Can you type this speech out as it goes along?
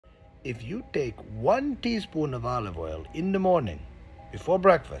If you take 1 teaspoon of olive oil in the morning before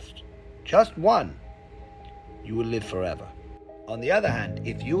breakfast, just one, you will live forever. On the other hand,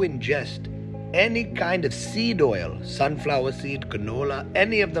 if you ingest any kind of seed oil, sunflower seed, canola,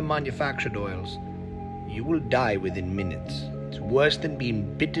 any of the manufactured oils, you will die within minutes. It's worse than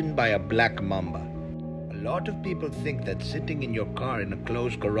being bitten by a black mamba. A lot of people think that sitting in your car in a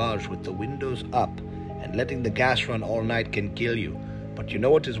closed garage with the windows up and letting the gas run all night can kill you. But you know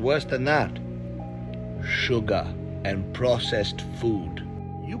what is worse than that? Sugar and processed food.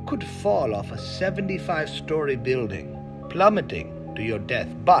 You could fall off a 75-story building, plummeting to your death.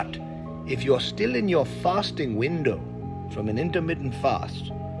 But if you're still in your fasting window from an intermittent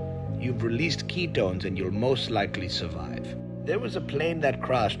fast, you've released ketones and you'll most likely survive. There was a plane that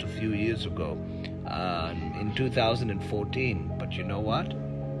crashed a few years ago in 2014. But you know what?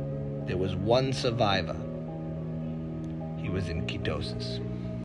 There was one survivor. He was in ketosis.